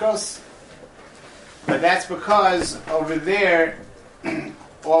Yerakos, but that's because over there,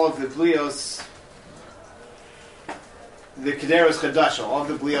 all of the blios, the kederos chadasha, all of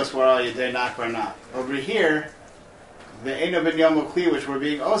the blios were all yedei not bar not. Over here, the eno ben yomo kli, which were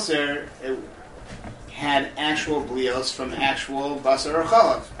being oser, it had actual blios from actual basar or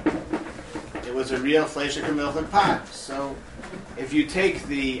chalav. It was a real fleishik or milchik pot. So, if you take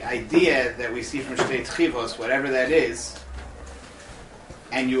the idea that we see from Shtei Tchivos, whatever that is,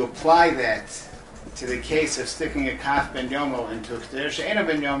 and you apply that to the case of sticking a kaf ben yomo into a k'der she'ena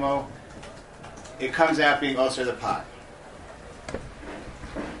ben yomo, it comes out being also the pot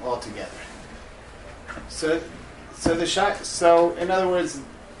altogether. So in other words,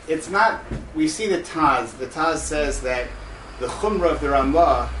 it's not. We see the Taz. The Taz says that the chumrah of the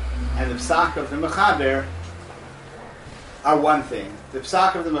Ramah and the psak of the Mechaber are one thing. The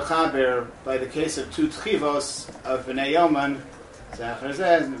psak of the Mechaber, by the case of two tchivos of Bnei Yoman,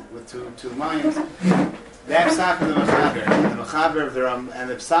 with two minds, that psak of the Mechaber of the Ram, and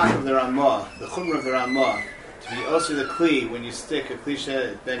the psak of the Ramah, the chumrah of the Ramah, to be also the kli when you stick a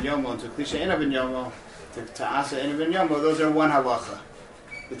klisha ben yomo into a klisha ena ben yomo, to asa ena ben yomo, those are one halacha.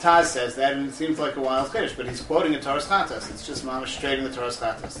 The Taz says that, and it seems like a wild kiddush, but he's quoting a Torah's Chatas. It's just mamash straight in the Torah's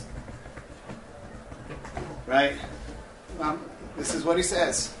Chatas. Right? This is what he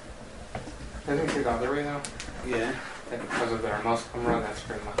says. Doesn't he say the other way, though? Yeah. That because of their most chumrah, that's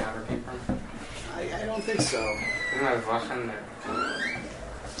where the Machaber came from? I don't think so. Isn't that his lesson there?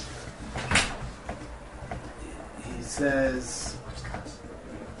 He says...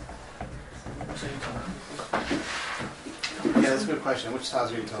 Yeah, that's a good question. Which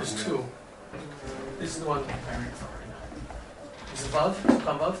Taz are you talking There's about? two. This is the one. Is it above?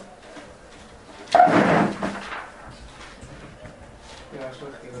 Above? Yeah, it's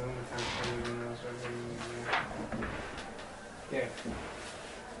with you. Yeah.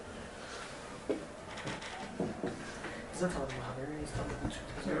 Is that talking about Mahaber? He's talking about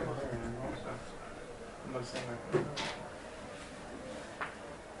It's very well there, and also, I'm not saying that.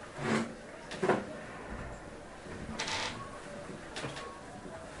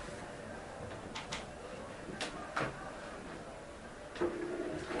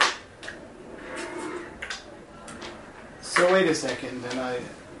 So wait a second, and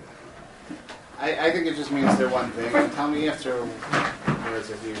I think it just means they're one thing. Tell me afterwards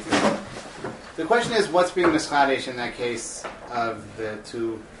if you... The question is, what's being mischadesh in that case of the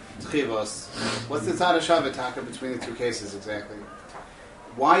two tchivos? What's the tzad hashavataka between the two cases exactly?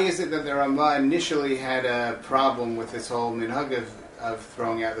 Why is it that the Ramah initially had a problem with this whole minhag of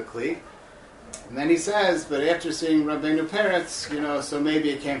throwing out the kli? And then he says, but after seeing Rabbeinu Peretz, so maybe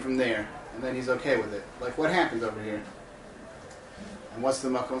it came from there. And then he's okay with it. Like, what happened over here? And what's the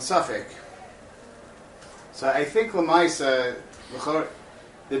makom safek? So I think Lamaisa,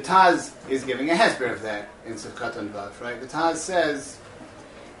 the Taz is giving a hesper of that in Sivkat and Vav, right? The Taz says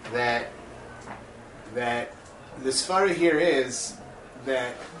that the svara here is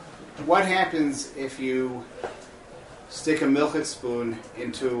that what happens if you stick a milchik spoon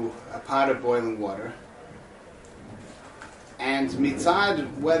into a pot of boiling water, and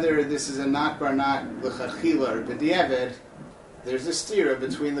mitzad, whether this is a not bar not l'chachila or b'diavad, there's a stira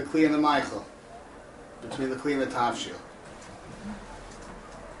between the kli and the meichel, between the kli and the tavshil.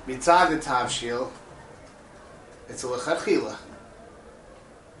 Mitzad the tavshil, it's a l'chachila,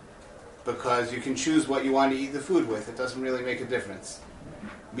 because you can choose what you want to eat the food with. It doesn't really make a difference.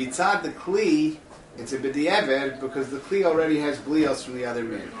 Mitzad the kli, it's a b'diavad, because the kli already has blios from the other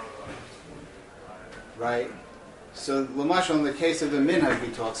min. Right? So, l'mashal, in the case of the minhag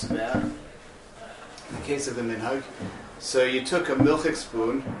he talks about, in the case of the minhag, so you took a milchik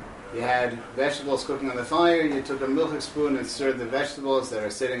spoon, You had vegetables cooking on the fire, you took a milchik spoon and stirred the vegetables that are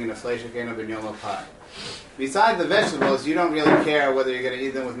sitting in a fleishik eno b'nyomo pot. Beside the vegetables, you don't really care whether you're going to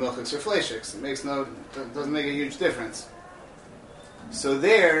eat them with milchiks or fleishiks. Doesn't make a huge difference. So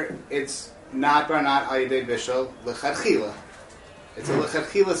there, it's not barnat ayidei bishul l'chadchila. It's a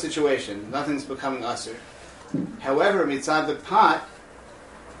l'chadchila situation. Nothing's becoming usher. However, mitzad the pot,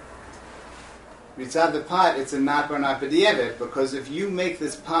 it's a not barnat b'di'evet, because if you make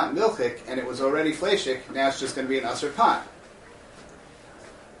this pot milchik and it was already fleishik, now it's just going to be an usher pot.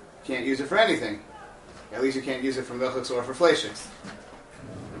 Can't use it for anything. At least you can't use it for milchiks or for fleishiks.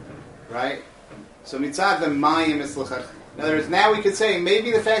 Right? So mitzad the mayim is l'chadchila. In other words, now we could say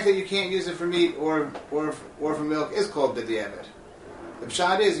maybe the fact that you can't use it for meat or for milk is called b'di'evet. The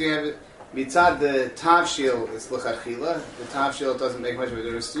pshat is you have mitzad the tavshil is l'chadchila. The tavshil doesn't make much of a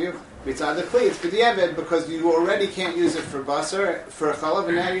difference to you. Mitzad the kli it's b'di'evet because you already can't use it for basar, for chalav,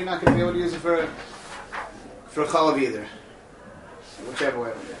 and now you're not going to be able to use it for chalav either. Whichever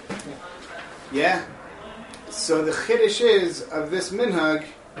way. Yeah. So the chiddush is of this minhag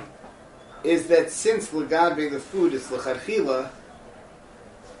is that since l'gabe the food is l'chadchila,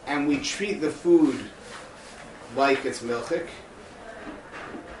 and we treat the food like it's milchik,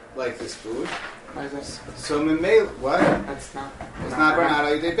 like this food. Why is this? So mimel, what? That's not. It's not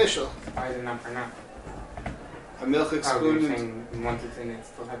barnat ayidei bishul. Why is it not barnat? A milchik spoon. You're saying once it's in, it's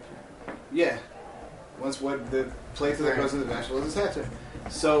still heter. Yeah. Once what the plate that goes in the vegetables is heter.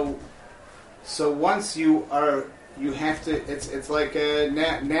 So once you have to. It's like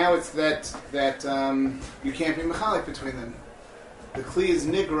now it's that you can't be mechalik between them. The kli is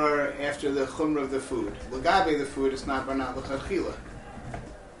nigrar after the chumra of the food. L'gabe the food is not barnat l'chadchila.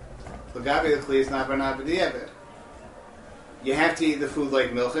 L'gabe the kli is not barnat b'di'evet. You have to eat the food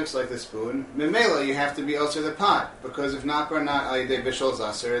like milchiks, like the spoon. Mimela, you have to be also the pot, because if not barnat ayidei bishul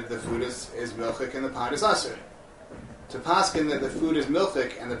zaser, the food is milchik and the pot is aser. To paskin that the food is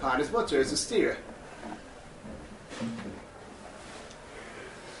milchik and the pot is mutter is a steer.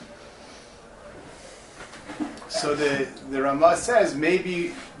 So the Ramah says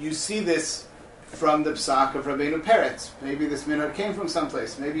maybe you see this from the psak of Rabbeinu Peretz. Maybe this minhag came from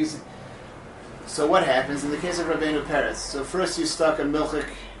someplace. So what happens in the case of Rabbeinu Peretz? So first you stuck a milchik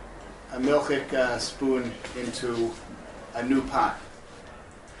spoon into a new pot.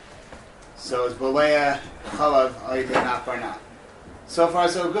 So it's bolea chalav ayidei not barnat. So far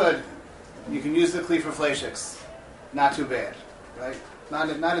so good. You can use the kli for fleishiks. Not too bad, right? Not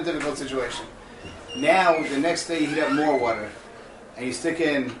a difficult situation. Now, the next day you heat up more water, and you stick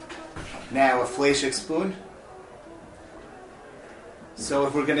in now a fleishik spoon. So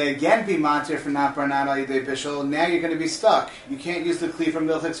if we're going to again be matir for not barnat ayidei bishul, now you're going to be stuck. You can't use the kli for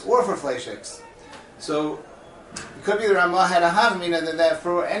milchiks or for fleishiks. So it could be the Ramah had a havamina that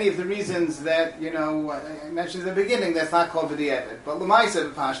for any of the reasons that I mentioned in the beginning, that's not called b'di'evet. But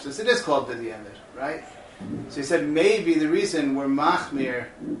l'maisa b'pashtus, it is called b'di'evet, right? So he said maybe the reason we're machmir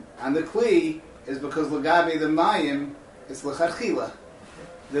on the kli is because l'gabe the mayim is l'chadchila.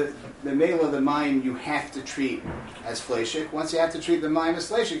 The mela the mayim you have to treat as fleishik. Once you have to treat the mayim as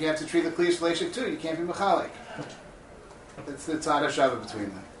fleishik, you have to treat the kli as fleishik too. You can't be mechalik. That's the tzad hashava between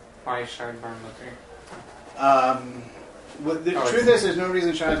them. Why shard bar mutter? The truth is, there's no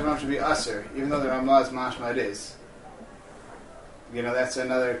reason shard bar should be usher, even though the Ramah is mashma it is. That's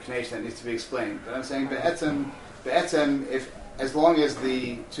another connection that needs to be explained. But I'm saying be'etzem, if as long as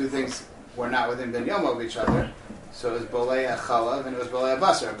the two things were not within ben yomo of each other, so it was bolei chalav and it was bolei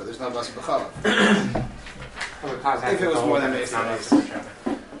basar, but there's no basar b'chalav. If it was more than it's not.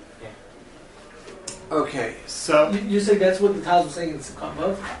 Okay, so You say that's what the Taz was saying it's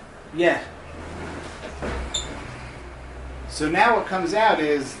above? yeah. So now what comes out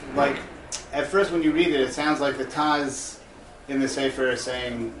is, like, at first when you read it, it sounds like the Taz in the Sefer is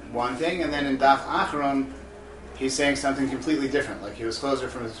saying one thing, and then in Daf Acharon, he's saying something completely different, like he was closer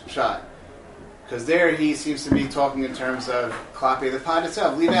from his shot. Because there he seems to be talking in terms of klape the pot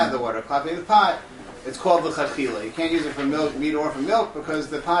itself. Leave out the water. Klape the pot, it's called l'chadchila. You can't use it for milk, meat or for milk, because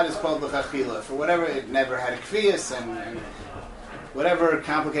the pot is called l'chadchila. For whatever, it never had a kvias, and whatever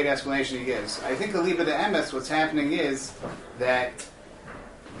complicated explanation he gives. I think the Liba de Emes, what's happening is that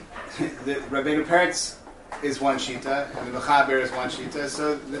the Rabbeinu Peretz is one shita, and the Mechaber is one shita.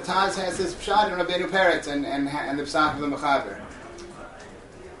 So the Taz has this pshat in Rabbeinu Peretz and the psach of the Mechaber.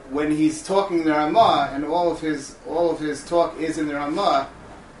 When he's talking in the Ramah, and all of his talk is in the Ramah,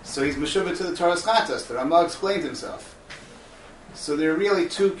 so he's meshuvah to the Torah's Chatas. The Ramah explained himself. So there are really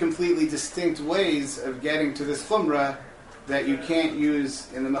two completely distinct ways of getting to this chumrah that you can't use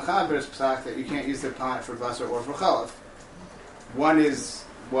in the Mechaber's psach, that you can't use the pot for basar or for chalav. One is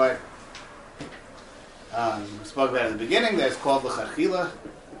what we spoke about in the beginning, that's called l'chachila.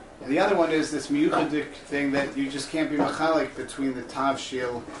 And the other one is this miyuchadik thing that you just can't be machalik between the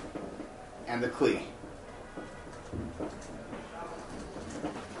tavshil and the kli.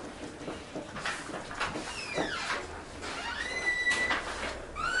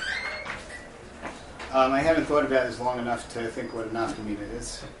 I haven't thought about this long enough to think what a nafkamina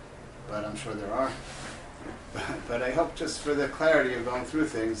is, but I'm sure there are. But I hope just for the clarity of going through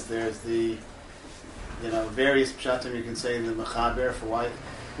things, there's the, various pshatim you can say in the mechaber for why.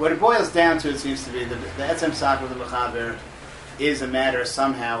 What it boils down to, it seems to be, the etzem sak of the mechaber is a matter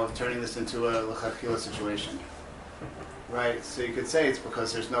somehow of turning this into a l'chachila situation. Right? So you could say it's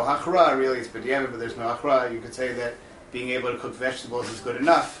because there's no hachra, really it's b'diavad, but there's no hachra. You could say that being able to cook vegetables is good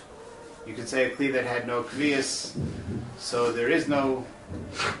enough. You could say a kli that had no kviyas, so there is no,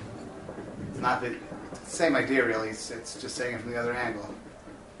 not the same idea really, it's just saying it from the other angle.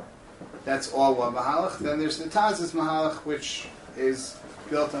 That's all one mahalach. Then there's the Taz's mahalach, which is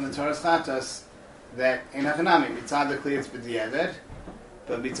built on the Torah's chatas, that in hachanami, mitzad the kli it's b'diavad,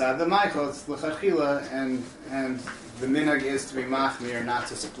 but mitzad the Michael it's l'chachila, and the minhag is to be machmir, not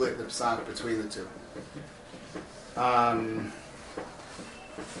to split the psak between the two.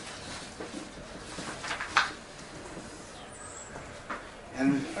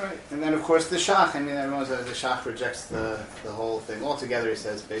 And then of course the shach. Everyone says the shach rejects the whole thing altogether. He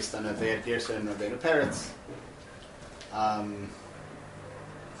says based on a Ve'ed Girsa and Rabbeinu Peretz.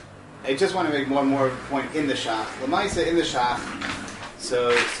 I just want to make one more point in the shach. L'maisa in the shach.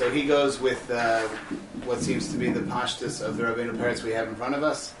 So he goes with what seems to be the pashtus of the Rabbeinu Peretz we have in front of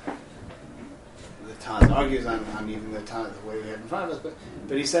us. The Taz argues on even the way we have in front of us,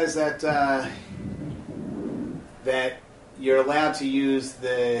 but he says that you're allowed to use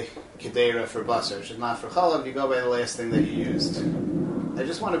the kedera for basar, which is not for chalav. You go by the last thing that you used. I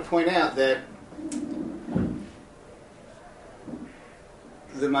just want to point out that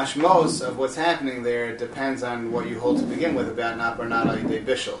the mashmos of what's happening there depends on what you hold to begin with about not or not al yidei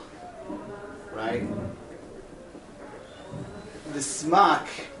bishul, right? The smak,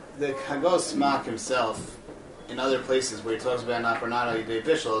 the Hagos smak himself, in other places where he talks about not or not al yidei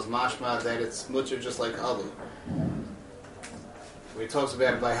bishul, is mashma that it's mutter just like alu. Where he talks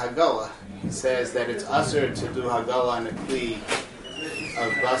about it by Hagala, he says that it's usher to do Hagala on a kli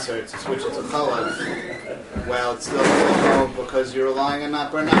of basar to switch it to chalav. Well, it's still no because you're relying on not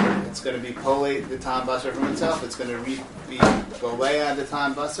bernard. It's going to be polate the tam basar from itself. It's going to be bolea the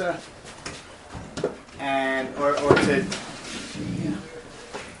tam basar, and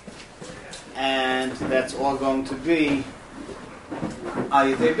and that's all going to be al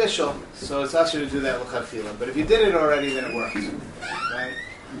yidei bishul. So it's usher to do that l'chafila. But if you did it already, then it works. Right?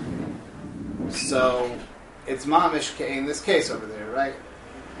 So it's mamish in this case over there, right?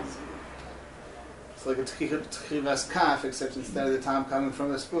 It's like a tchivas kaf, except instead of the time coming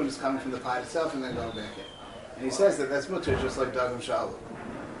from the spoon, it's coming from the pot itself and then going back in. And he says that that's mutter, just like dagam shalu.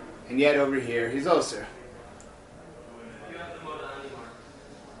 And yet over here, he's oser.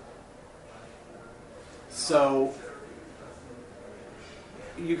 So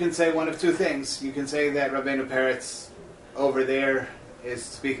you can say one of two things. You can say that Rabbeinu Peretz over there is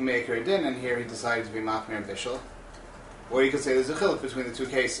speaking Me'ikar Din, and here he decided to be Machmir and Bishul. Or you could say there's a chiluk between the two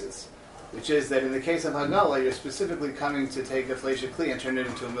cases, which is that in the case of Hagala, you're specifically coming to take a Fleisha Kli and turn it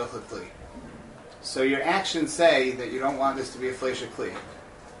into a Milcha Kli. So your actions say that you don't want this to be a Fleisha Kli.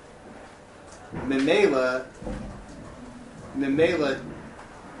 Memela,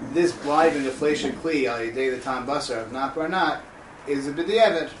 this bliving a Fleisha Kli, al yidei the tam basar of not or not, is a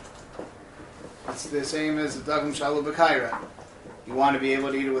b'diavad. It's the same as the dagam shalu b'kaira. You want to be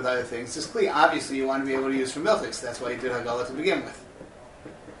able to eat it with other things. This kli, obviously, you want to be able to use for milchiks. That's why you did Hagala to begin with.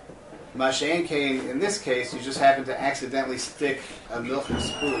 Mashein Kain, in this case, you just happen to accidentally stick a milchik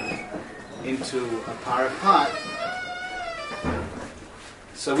spoon into a parach pot.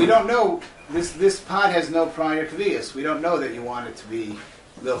 So we don't know, this pot has no prior kviyas. We don't know that you want it to be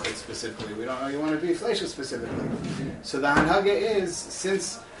milchik specifically. We don't know you want it to be fleisha specifically. So the hanhaga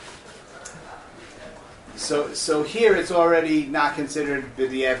is, So here it's already not considered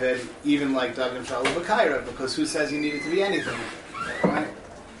b'diavad, even like dagam shalu b'kaira, because who says you need it to be anything, right?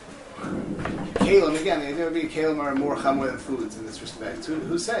 Kalim, again, the idea would be kalim are more chamor than foods in this respect.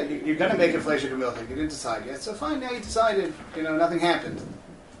 Who said you're going to make a fleisha milchik? You didn't decide yet, so fine. Now you decided. Nothing happened.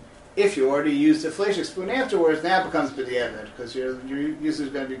 If you already used a fleisha spoon afterwards, now it becomes b'diavad because your usage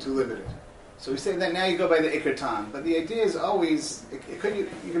is going to be too limited. So we say that now you go by the ikar tam, but the idea is always you can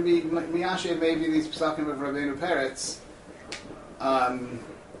be miyashe maybe these psakim of Rabbeinu Peretz,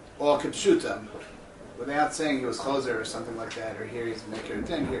 or kipshutam, without saying he was choser or something like that, or here he's maker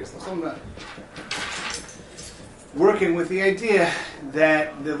din, here's l'chumra. Working with the idea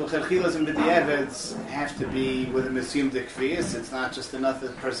that the l'chadchilas and b'di'eveds have to be with a misum dikvius. It's not just enough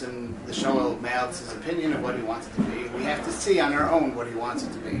that the person, the shoel, mouths his opinion of what he wants it to be. We have to see on our own what he wants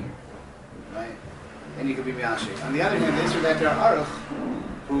it to be, right? And you could be miyashik. On the other hand, there's Rebbe Aruch,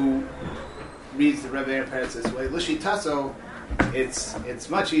 who reads the Rebbe Peretz this way. Lushi Tasso, it's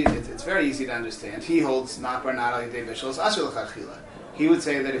much easy. It's very easy to understand. He holds not bar not al yedei bishul asher l'chadchila. He would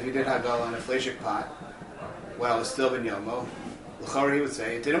say that if you did hagala in a fleshik pot, well, it's still ben yomo. L'chor, he would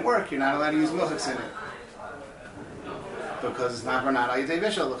say it didn't work. You're not allowed to use milchiks in it because it's not bar not al yedei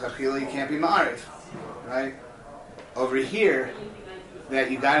bishul l'chadchila. You can't be ma'arif, right? Over here, that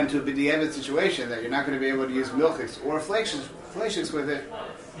you got into a b'di'evet situation that you're not going to be able to use milchiks or fleishiks with it.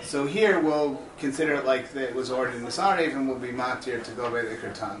 So here we'll consider it like that it was ordered in the Sarev and we'll be matir to go by the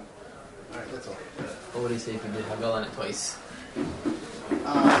Ikar Tam. Alright, that's all. What would he say if you did Hagal on it twice? It's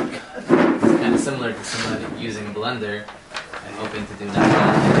kind of similar to somebody using a blender and hoping to do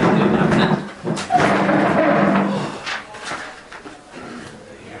nothing.